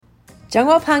中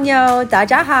国朋友大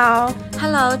家好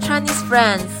Hello Chinese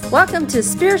friends, Welcome to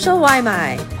Spiritual 外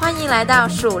卖欢迎来到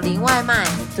属灵外卖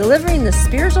Delivering the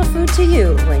spiritual food to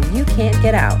you when you can't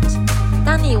get out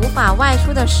当你无法外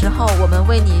出的时候，我们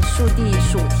为你速递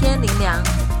属天灵粮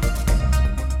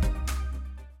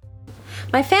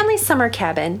My family's summer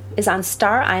cabin is on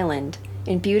Star Island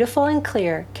in beautiful and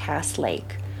clear Cass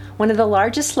Lake, one of the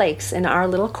largest lakes in our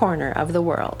little corner of the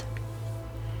world.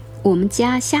 我们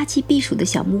家夏季避暑的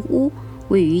小木屋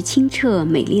位于清澈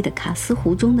美丽的卡斯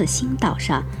湖中的星岛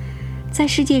上，在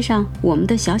世界上我们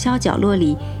的小小角落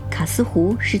里，卡斯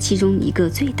湖是其中一个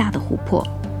最大的湖泊。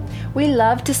We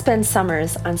love to spend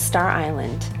summers on Star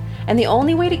Island, and the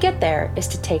only way to get there is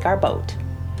to take our boat.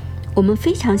 我们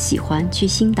非常喜欢去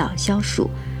星岛消暑，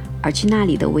而去那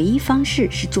里的唯一方式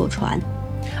是坐船。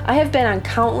I have been on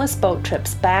countless boat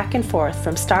trips back and forth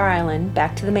from Star Island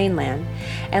back to the mainland,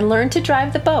 and learned to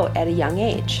drive the boat at a young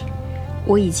age.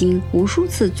 我已经无数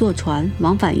次坐船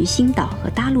往返于星岛和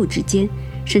大陆之间，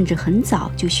甚至很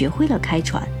早就学会了开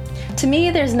船。To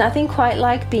me, there's nothing quite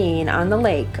like being on the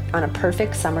lake on a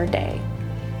perfect summer day.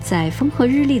 在风和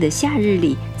日丽的夏日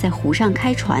里，在湖上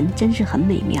开船真是很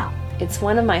美妙。It's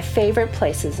one of my favorite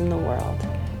places in the world.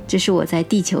 这是我在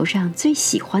地球上最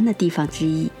喜欢的地方之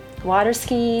一。Water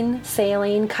skiing,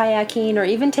 sailing, kayaking, or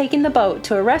even taking the boat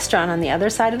to a restaurant on the other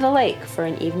side of the lake for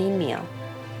an evening meal.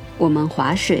 我们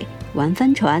划水、玩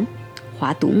帆船、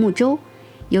划独木舟，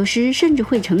有时甚至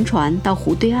会乘船到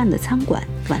湖对岸的餐馆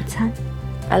晚餐。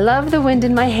I love the wind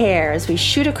in my hair as we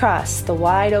shoot across the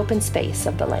wide open space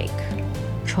of the lake.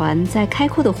 船在开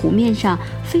阔的湖面上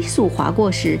飞速划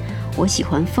过时，我喜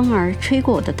欢风儿吹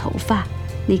过我的头发，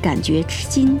那感觉至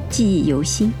今记忆犹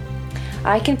新。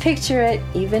I can picture it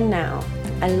even now.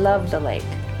 I love the lake.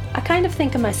 I kind of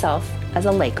think of myself as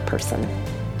a lake person.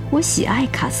 我喜爱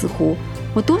卡斯湖，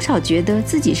我多少觉得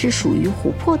自己是属于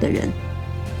湖泊的人。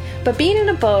But being in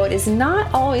a boat is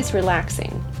not always relaxing.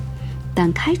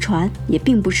 但开船也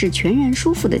并不是全然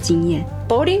舒服的经验，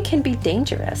 Boating can be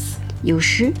dangerous. 有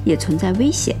时也存在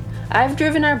危险。I've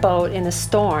driven our boat in a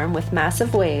storm with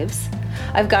massive waves.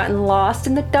 I've gotten lost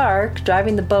in the dark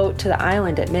driving the boat to the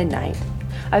island at midnight.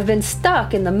 I've been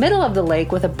stuck in the middle of the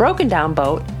lake with a broken down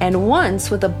boat, and once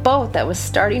with a boat that was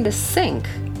starting to sink.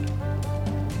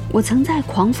 我曾在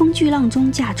狂风巨浪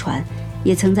中驾船，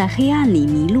也曾在黑暗里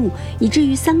迷路，以至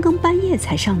于3更半夜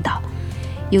才上岛。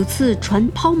有次船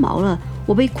抛锚了，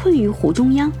我被困于湖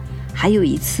中央；还有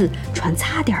一次船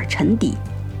差点沉底。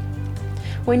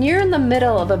When you're in the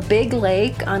middle of a big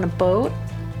lake on a boat,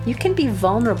 you can be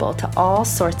vulnerable to all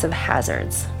sorts of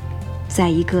hazards. 在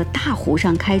一个大湖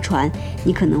上开船，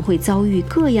你可能会遭遇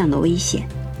各样的危险。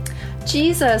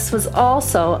Jesus was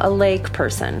also a lake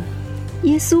person.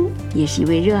 耶稣也是一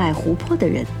位热爱湖泊的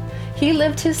人， He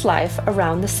lived his life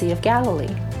around the Sea of Galilee.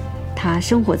 他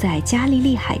生活在加利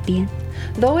利海边。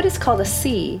Though it is called a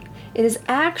sea, it is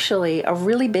actually a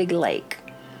really big lake.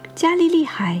 加利利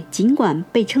海尽管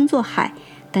被称作海，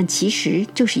但其实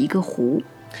就是一个湖。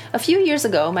A few years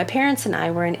ago, my parents and I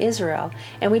were in Israel,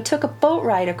 and we took a boat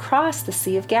ride across the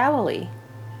Sea of Galilee.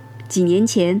 几年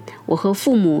前，我和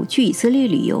父母去以色列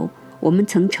旅游，我们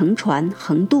曾乘船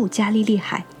横渡加利利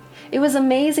海。It was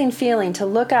amazing feeling to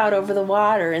look out over the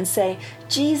water and say,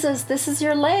 Jesus, this is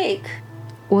your lake.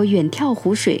 我远眺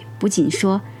湖水，不仅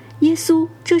说，耶稣，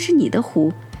这是你的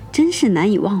湖，真是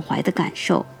难以忘怀的感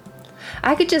受。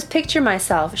I could just picture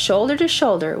myself shoulder to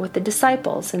shoulder with the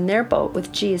disciples in their boat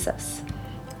with Jesus.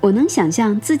 我能想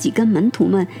象自己跟门徒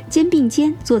们肩并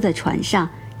肩坐在船上，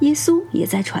耶稣也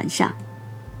在船上。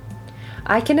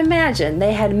I can imagine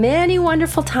they had many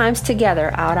wonderful times together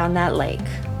out on that lake.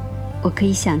 我可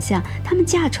以想象他们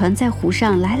驾船在湖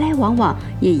上来来往往，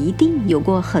也一定有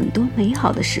过很多美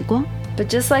好的时光。But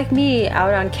just like me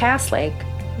out on Cass Lake,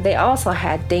 they also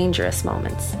had dangerous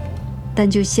moments. 但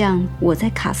就像我在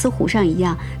卡斯湖上一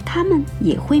样，他们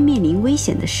也会面临危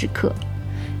险的时刻。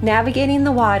Navigating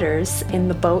the waters in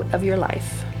the boat of your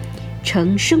life.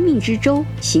 乘生命之舟，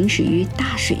行驶于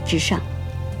大水之上。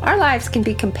Our lives can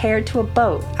be compared to a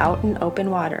boat out in open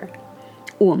water.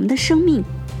 我们的生命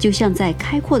就像在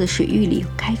开阔的水域里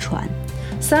开船。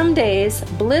Some days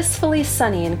blissfully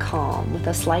sunny and calm with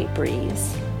a slight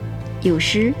breeze. 有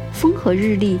时风和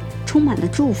日丽，充满了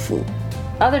祝福。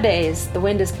Other days, the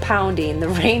wind is pounding, the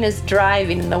rain is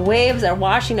driving, and the waves are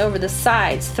washing over the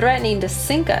sides, threatening to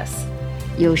sink us.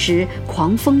 有时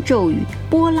狂风骤雨，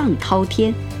波浪滔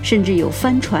天，甚至有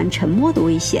翻船沉没的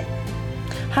危险。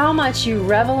How much you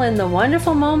revel in the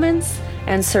wonderful moments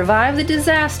and survive the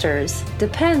disasters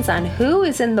depends on who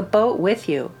is in the boat with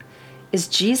you. Is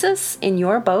Jesus in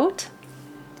your boat?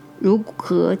 如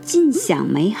何尽享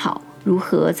美好，如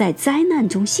何在灾难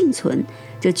中幸存，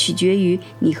这取决于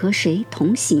你和谁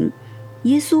同行。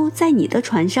耶稣在你的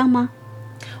船上吗？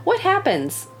 What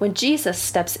happens when Jesus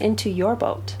steps into your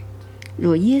boat?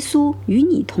 若耶稣与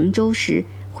你同舟时，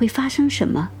会发生什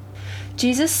么？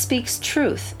 Jesus speaks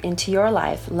truth into your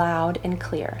life loud and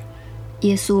clear.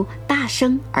 耶稣大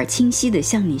声而清晰地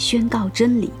向你宣告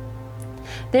真理。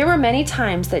There were many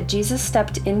times that Jesus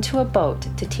stepped into a boat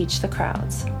to teach the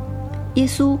crowds. 耶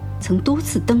稣曾多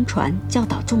次登船教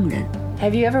导众人。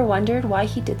 Have you ever wondered why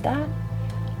he did that?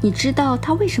 你知道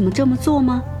他为什么这么做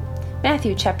吗？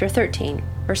 Matthew chapter 13,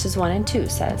 verses 1 and 2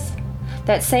 says,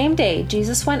 That same day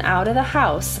Jesus went out of the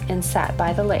house and sat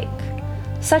by the lake.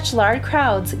 Such large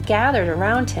crowds gathered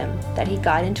around him that he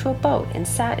got into a boat and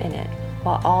sat in it,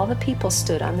 while all the people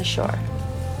stood on the shore.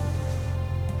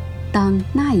 当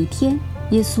那一天，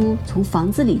耶稣从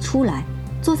房子里出来，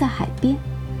坐在海边，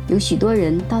有许多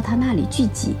人到他那里聚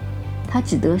集，他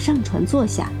只得上船坐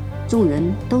下，众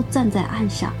人都站在岸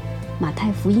上。马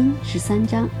太福音13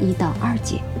章1到2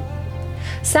节。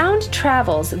Sound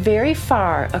travels very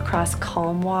far across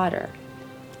calm water.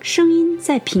 声音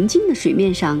在平静的水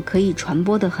面上可以传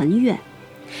播得很远。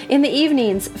In the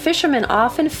evenings, fishermen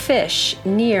often fish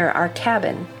near our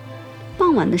cabin.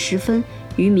 傍晚的时分，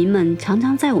渔民们常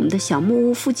常在我们的小木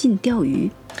屋附近钓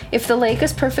鱼。If the lake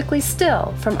is perfectly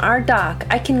still, from our dock,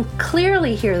 I can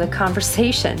clearly hear the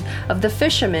conversation of the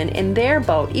fishermen in their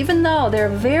boat, even though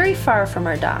they're very far from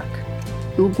our dock.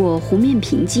 如果湖面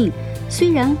平静，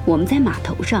虽然我们在码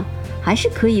头上，还是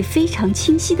可以非常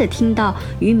清晰地听到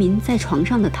渔民在床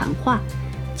上的谈话，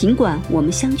尽管我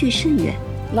们相距甚远。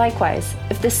Likewise,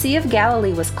 if the Sea of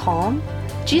Galilee was calm,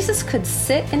 Jesus could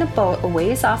sit in a boat a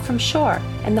ways off from shore,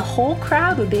 and the whole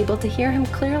crowd would be able to hear him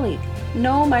clearly.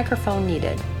 No microphone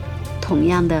needed. 同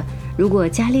样的，如果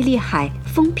加利利海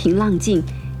风平浪静，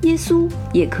耶稣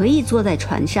也可以坐在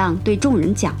船上对众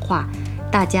人讲话，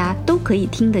大家都可以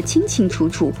听得清清楚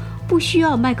楚，不需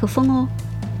要麦克风哦。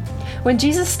When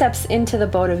Jesus steps into the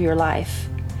boat of your life,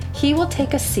 he will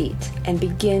take a seat and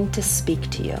begin to speak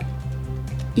to you.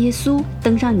 耶稣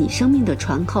登上你生命的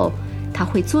船后，他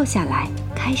会坐下来，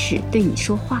开始对你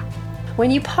说话。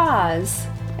When you pause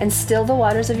and still the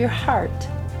waters of your heart,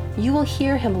 you will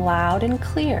hear him loud and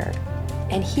clear,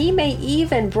 and he may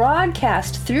even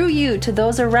broadcast through you to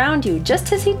those around you,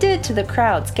 just as he did to the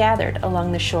crowds gathered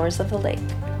along the shores of the lake.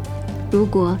 如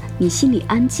果你心里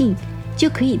安静，就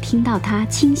可以听到他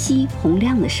清晰洪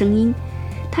亮的声音，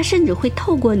他甚至会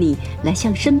透过你来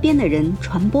向身边的人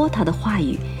传播他的话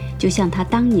语，就像他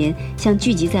当年向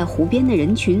聚集在湖边的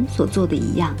人群所做的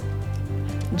一样。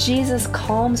Jesus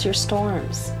calms your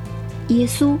storms. 耶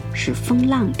稣使风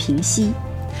浪平息。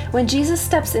When Jesus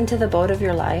steps into the boat of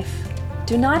your life,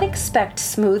 do not expect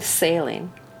smooth sailing.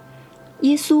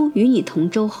 耶稣与你同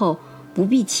舟后，不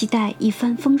必期待一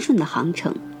帆风顺的航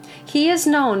程。He is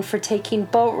known for taking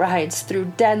boat rides through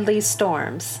deadly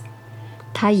storms.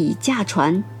 他以驾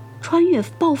船穿越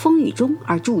暴风雨中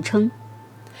而著称。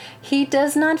He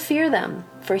does not fear them,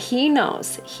 for he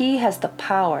knows he has the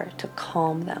power to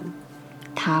calm them.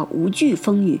 他无惧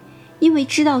风雨，因为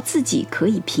知道自己可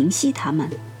以平息它们。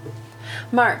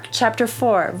Mark chapter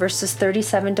 4, verses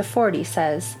 37 to 40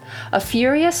 says, A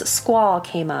furious squall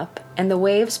came up, and the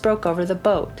waves broke over the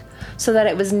boat, so that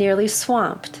it was nearly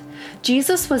swamped.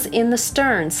 Jesus was in the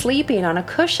stern, sleeping on a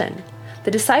cushion.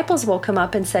 The disciples woke him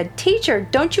up and said, Teacher,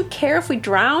 don't you care if we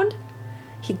drowned?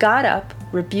 He got up,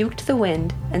 rebuked the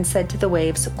wind, and said to the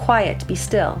waves, Quiet, be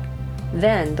still.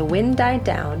 Then the wind died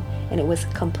down, and it was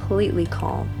completely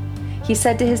calm. He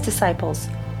said to his disciples,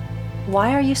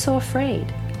 Why are you so afraid?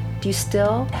 Do you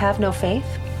still have no faith?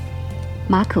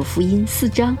 马可福音4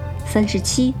章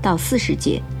37到40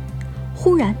节，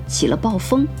忽然起了暴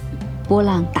风，波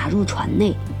浪打入船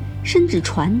内，甚至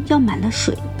船要满了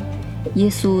水。耶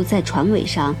稣在船尾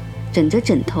上枕着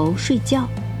枕头睡觉，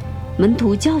门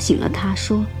徒叫醒了他，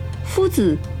说：“夫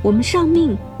子，我们丧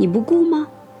命，你不顾吗？”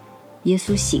耶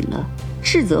稣醒了，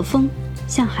斥责风，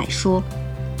向海说：“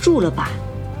住了吧，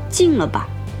静了吧。”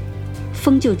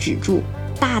风就止住，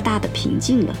大大的平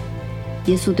静了。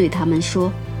耶稣对他们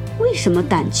说：“为什么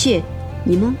胆怯？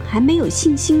你们还没有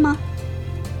信心吗？”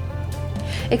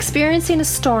 Experiencing a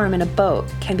storm in a boat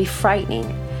can be frightening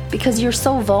because you're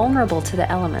so vulnerable to the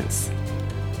elements.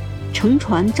 乘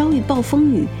船遭遇暴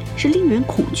风雨是令人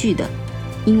恐惧的，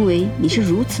因为你是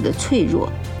如此的脆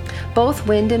弱。Both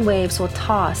wind and waves will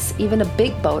toss even a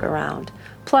big boat around.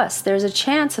 Plus, there's a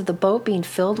chance of the boat being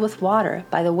filled with water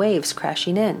by the waves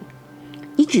crashing in.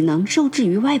 你只能受制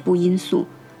于外部因素，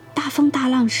大风大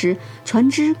浪时，船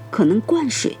只可能灌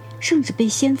水，甚至被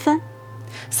掀翻。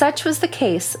Such was the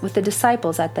case with the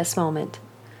disciples at this moment.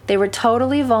 They were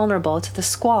totally vulnerable to the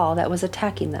squall that was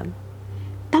attacking them.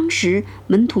 当时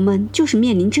门徒们就是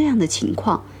面临这样的情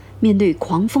况，面对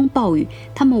狂风暴雨，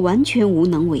他们完全无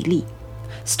能为力。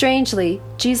Strangely,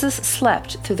 Jesus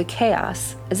slept through the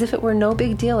chaos as if it were no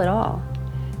big deal at all.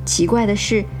 奇怪的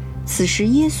是，此时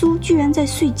耶稣居然在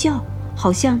睡觉，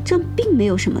好像这并没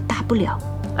有什么大不了。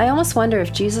I almost wonder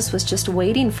if Jesus was just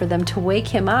waiting for them to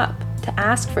wake him up to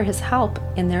ask for his help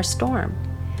in their storm.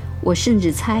 我甚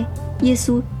至猜，耶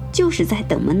稣就是在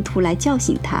等门徒来叫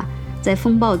醒他，在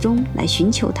风暴中来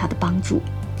寻求他的帮助。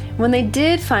When they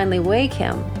did finally wake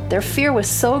him, their fear was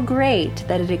so great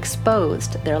that it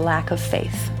exposed their lack of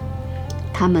faith.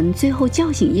 他们最后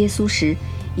叫醒耶稣时，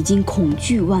已经恐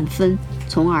惧万分，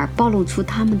从而暴露出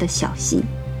他们的小心。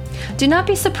Do not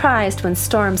be surprised when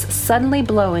storms suddenly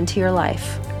blow into your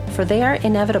life, for they are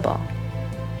inevitable.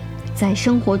 在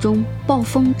生活中，暴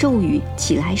风骤雨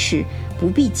起来时，不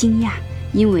必惊讶，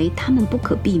因为它们不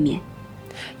可避免。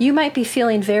You might be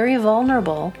feeling very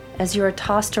vulnerable as you are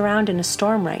tossed around in a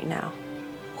storm right now.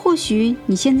 或许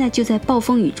你现在就在暴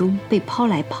风雨中被抛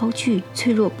来抛去，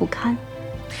脆弱不堪。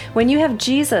When you have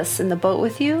Jesus in the boat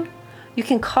with you, you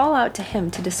can call out to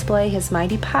him to display his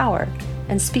mighty power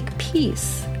and speak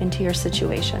peace into your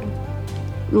situation.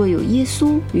 若有耶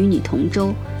稣与你同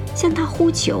舟，向他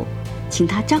呼求，请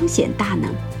他彰显大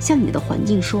能，向你的环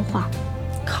境说话。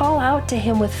Call out to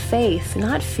him with faith,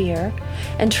 not fear,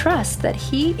 and trust that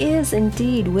he is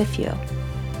indeed with you.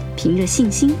 凭着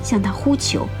信心向他呼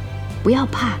求，不要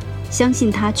怕，相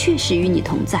信他确实与你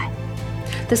同在。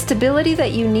The stability that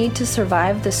you need to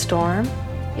survive the storm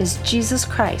is Jesus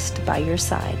Christ by your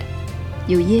side.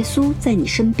 有耶稣在你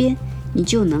身边，你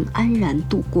就能安然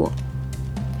度过。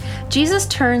Jesus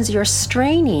turns your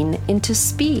straining into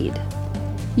speed.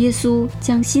 耶稣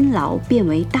将辛劳变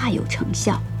为大有成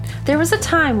效。There was a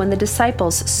time when the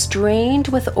disciples strained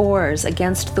with oars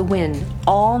against the wind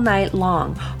all night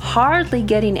long, hardly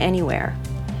getting anywhere.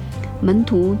 门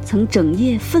徒曾整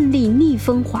夜奋力逆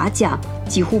风划桨，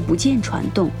几乎不见船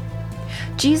动。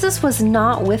Jesus was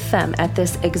not with them at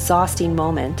this exhausting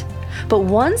moment, but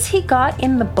once he got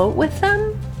in the boat with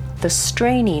them, the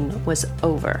straining was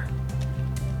over.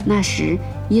 那时，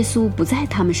耶稣不在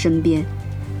他们身边，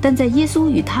但在耶稣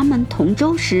与他们同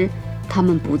舟时，他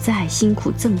们不再辛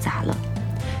苦挣扎了。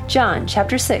John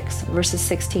chapter 6, verses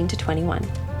 16 to 21.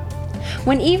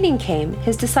 When evening came,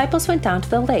 his disciples went down to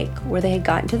the lake where they had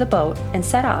got into the boat and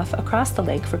set off across the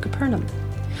lake for Capernaum.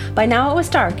 By now it was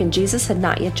dark and Jesus had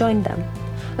not yet joined them.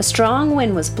 A strong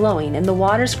wind was blowing and the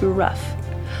waters grew rough.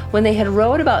 When they had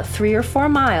rowed about 3 or 4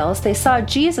 miles, they saw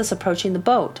Jesus approaching the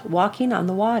boat, walking on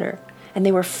the water, and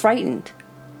they were frightened.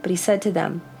 But he said to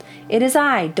them, "It is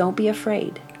I, don't be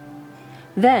afraid."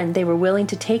 Then they were willing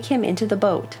to take him into the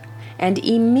boat, and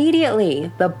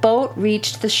immediately the boat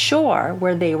reached the shore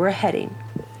where they were heading.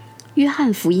 约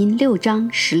翰福音6章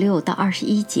16到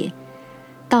21节，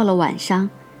到了晚上，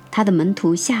他的门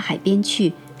徒下海边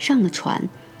去，上了船，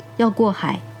要过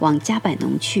海往迦百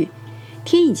农去。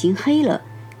天已经黑了，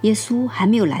耶稣还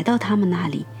没有来到他们那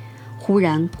里，忽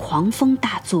然狂风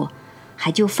大作，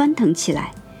海就翻腾起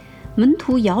来。门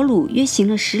徒摇橹约行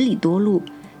了10里多路，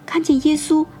看见耶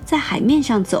稣在海面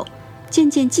上走，渐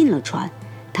渐进了船，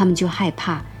他们就害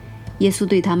怕。耶稣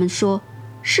对他们说：“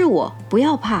是我，不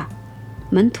要怕。”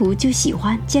门徒就喜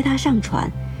欢接他上船，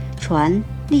船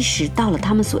立时到了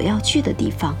他们所要去的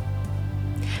地方。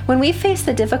When we face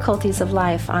the difficulties of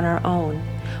life on our own,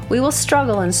 we will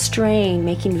struggle and strain,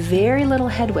 making very little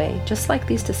headway, just like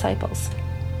these disciples.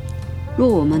 若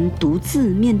我们独自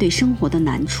面对生活的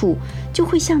难处，就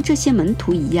会像这些门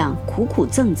徒一样苦苦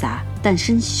挣扎，但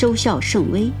收效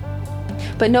甚微。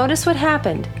But notice what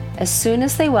happened. As soon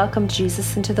as they welcomed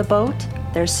Jesus into the boat,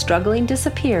 their struggling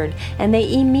disappeared, and they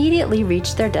immediately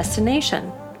reached their destination.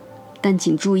 但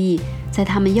请注意，在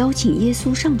他们邀请耶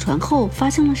稣上船后，发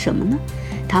生了什么呢？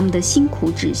他们的辛苦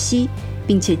止息，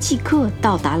并且即刻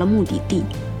到达了目的地。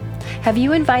Have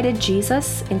you invited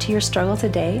Jesus into your struggle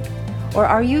today, or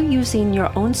are you using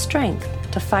your own strength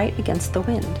to fight against the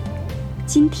wind?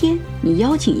 今天你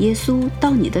邀请耶稣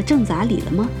到你的挣扎里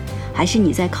了吗？还是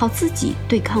你在靠自己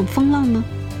对抗风浪呢？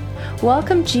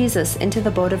 Welcome Jesus into the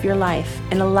boat of your life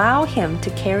and allow him to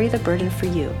carry the burden for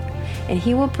you, and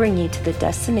he will bring you to the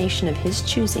destination of his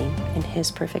choosing in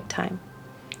his perfect time.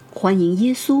 欢迎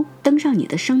耶稣登上你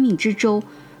的生命之舟，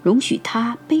容许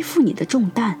他背负你的重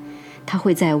担，他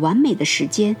会在完美的时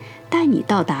间带你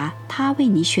到达他为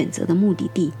你选择的目的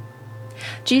地。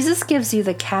Jesus gives you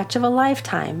the catch of a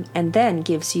lifetime and then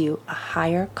gives you a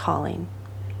higher calling.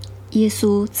 耶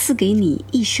稣赐给你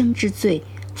一生之罪，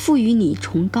赋予你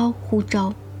崇高呼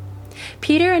召。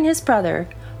Peter and his brother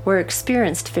were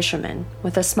experienced fishermen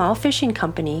with a small fishing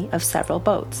company of several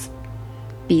boats.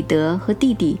 彼得和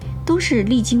弟弟都是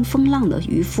历经风浪的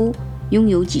渔夫，拥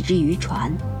有几只渔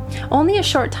船。Only a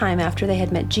short time after they had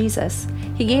met Jesus,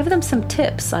 he gave them some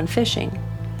tips on fishing.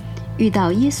 遇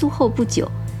到耶稣后不久，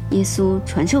耶稣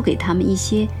传授给他们一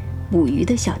些捕鱼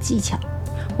的小技巧。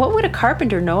What would a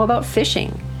carpenter know about fishing?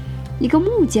 一个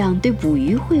木匠对捕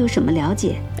鱼会有什么了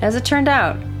解？ As it turned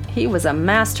out, he was a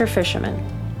master fisherman.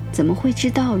 怎么会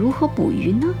知道如何捕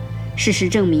鱼呢？事实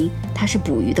证明，他是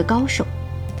捕鱼的高手。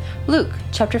Luke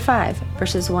chapter 5,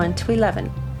 verses 1 to 11.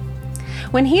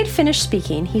 When he had finished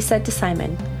speaking, he said to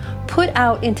Simon, "Put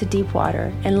out into deep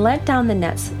water and let down the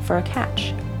nets for a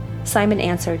catch." Simon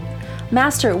answered,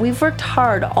 "Master, we've worked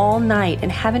hard all night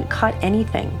and haven't caught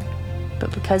anything.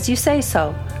 But because you say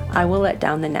so, I will let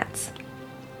down the nets."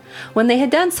 When they had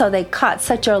done so, they caught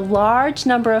such a large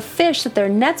number of fish that their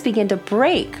nets began to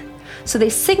break. So they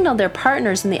signaled their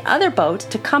partners in the other boat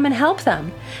to come and help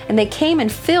them. And they came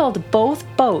and filled both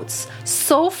boats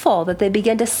so full that they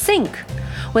began to sink.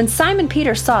 When Simon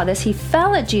Peter saw this, he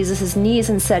fell at Jesus' knees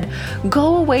and said,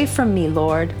 "Go away from me,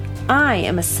 Lord. I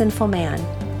am a sinful man."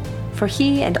 For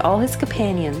he and all his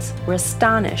companions were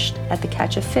astonished at the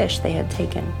catch of fish they had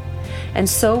taken. And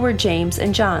so were James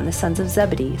and John, the sons of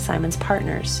Zebedee, Simon's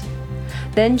partners.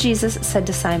 Then Jesus said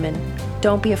to Simon,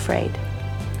 "Don't be afraid.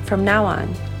 From now on,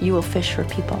 you will fish for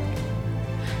people."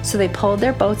 So they pulled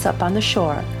their boats up on the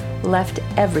shore, left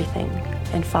everything,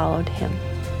 and followed him.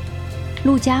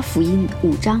 路加福音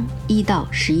5章1到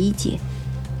11节，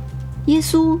耶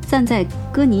稣站在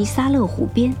哥尼撒勒湖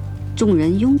边，众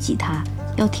人拥挤他，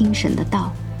要听神的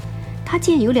道。他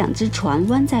见有2只船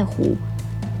弯在湖，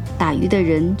打鱼的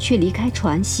人却离开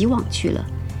船洗网去了。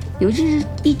有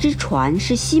一只船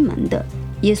是西门的，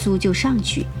耶稣就上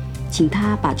去，请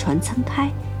他把船撑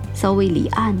开，稍微离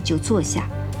岸就坐下，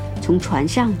从船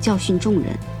上教训众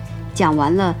人。讲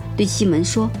完了，对西门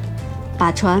说：“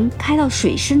把船开到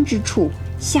水深之处，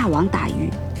下网打鱼。”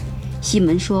西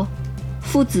门说：“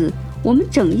夫子，我们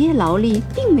整夜劳力，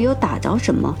并没有打着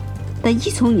什么，但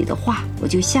依从你的话，我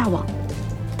就下网。”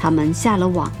他们下了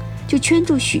网，就圈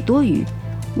住许多鱼，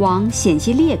网险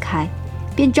些裂开，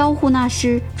便招呼那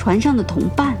时船上的同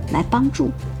伴来帮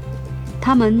助。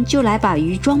他们就来把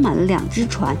鱼装满了2只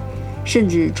船，甚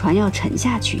至船要沉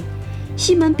下去。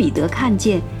西门彼得看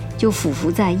见，就俯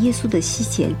伏在耶稣的膝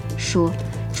前，说：“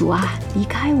主啊，离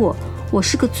开我，我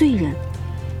是个罪人。”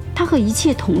他和一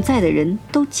切同在的人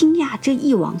都惊讶这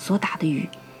一网所打的鱼。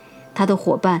他的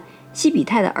伙伴西比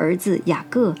泰的儿子雅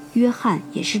各、约翰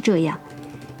也是这样。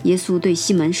耶稣对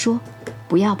西门说：“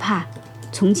不要怕，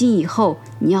从今以后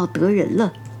你要得人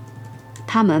了。”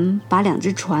他们把2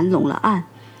只船拢了岸，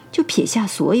就撇下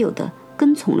所有的，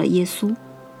跟从了耶稣。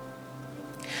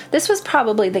This was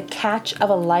probably the catch of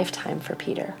a lifetime for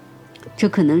Peter. 这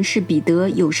可能是彼得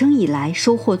有生以来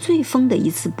收获最丰的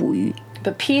一次捕鱼。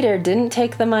But Peter didn't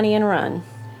take the money and run.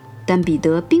 但彼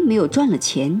得并没有赚了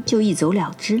钱就一走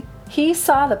了之。He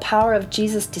saw the power of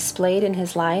Jesus displayed in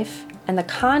his life and the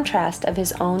contrast of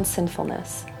his own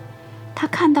sinfulness. 他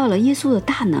看到了耶稣的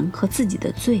大能和自己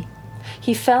的罪。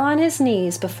He fell on his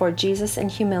knees before Jesus in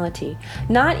humility,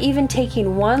 not even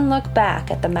taking one look back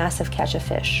at the massive catch of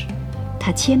fish.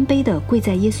 他谦卑地跪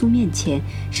在耶稣面前，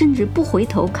甚至不回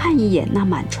头看一眼那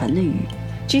满船的鱼。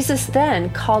Jesus then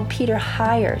called Peter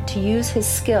higher to use his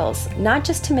skills, not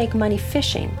just to make money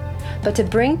fishing, but to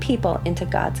bring people into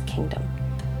God's kingdom.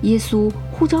 耶稣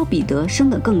呼召彼得升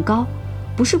得更高，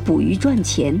不是捕鱼赚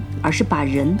钱，而是把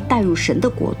人带入神的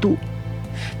国度。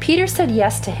Peter said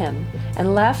yes to him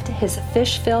and left his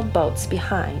fish-filled boats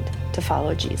behind to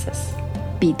follow Jesus.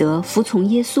 彼得服从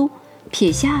耶稣，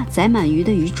撇下载满鱼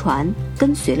的渔船，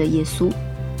跟随了耶稣。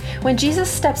When Jesus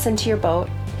steps into your boat,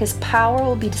 his power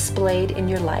will be displayed in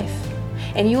your life,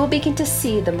 and you will begin to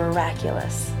see the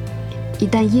miraculous. 一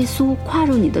旦耶稣跨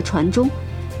入你的船中，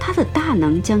他的大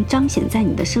能将彰显在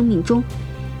你的生命中，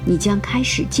你将开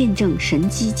始见证神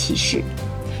迹奇事。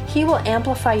He will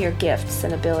amplify your gifts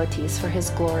and abilities for his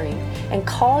glory and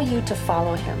call you to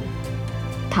follow him.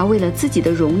 他为了自己的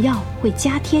荣耀会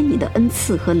加添你的恩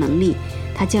赐和能力，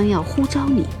他将要呼召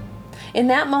你。In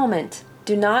that moment,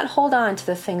 do not hold on to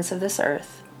the things of this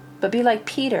earth, but be like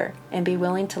Peter and be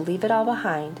willing to leave it all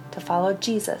behind to follow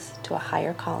Jesus to a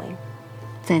higher calling.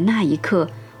 在那一刻，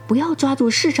不要抓住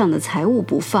世上的财物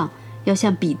不放，要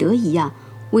像彼得一样，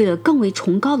为了更为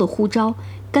崇高的呼召，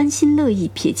甘心乐意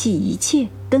撇弃一切，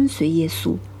跟随耶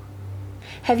稣。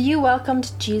Have you welcomed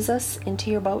Jesus into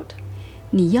your boat?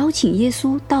 你邀请耶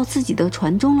稣到自己的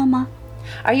船中了吗？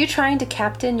 Are you trying to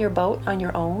captain your boat on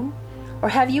your own? Or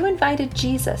have you invited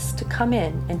Jesus to come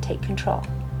in and take control?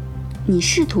 你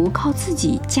试图靠自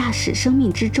己驾驶生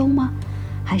命之舟吗？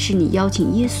还是你邀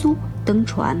请耶稣登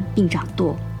船并掌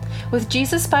舵？ With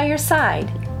Jesus by your side,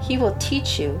 He will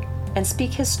teach you and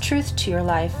speak His truth to your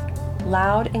life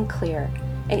loud and clear,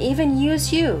 and even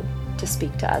use you to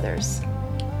speak to others.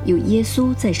 有耶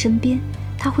稣在身边，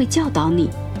他会教导你，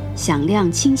响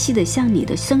亮清晰地向你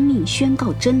的生命宣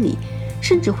告真理，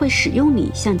甚至会使用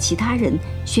你向其他人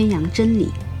宣扬真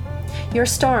理。Your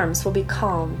storms will be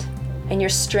calmed, and your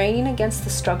straining against the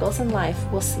struggles in life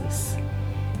will cease.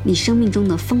 你生命中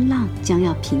的风浪将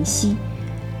要平息，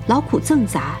劳苦挣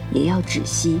扎也要止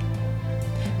息。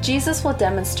Jesus will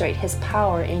demonstrate His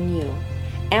power in you,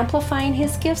 amplifying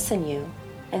His gifts in you,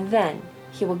 and then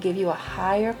He will give you a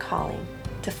higher calling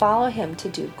to follow Him to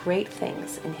do great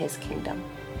things in His kingdom.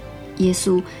 耶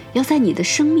稣要在你的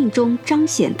生命中彰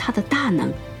显他的大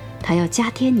能，他要加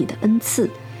添你的恩赐，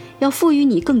要赋予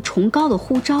你更崇高的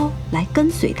呼召来跟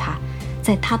随他，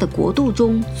在他的国度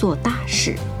中做大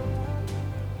事。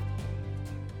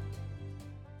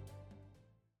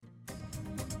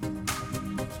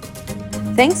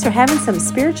Thanks for having some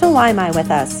spiritual Limai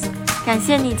with us. 感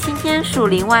谢你今天属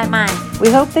灵外卖， We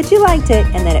hope that you liked it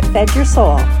and that it fed your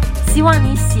soul. 希望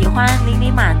你喜欢，灵里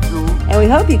满足， And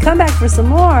we hope you come back for some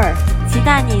more. 期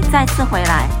待你再次回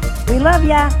来。 We love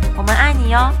ya. 我们爱你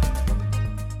哟。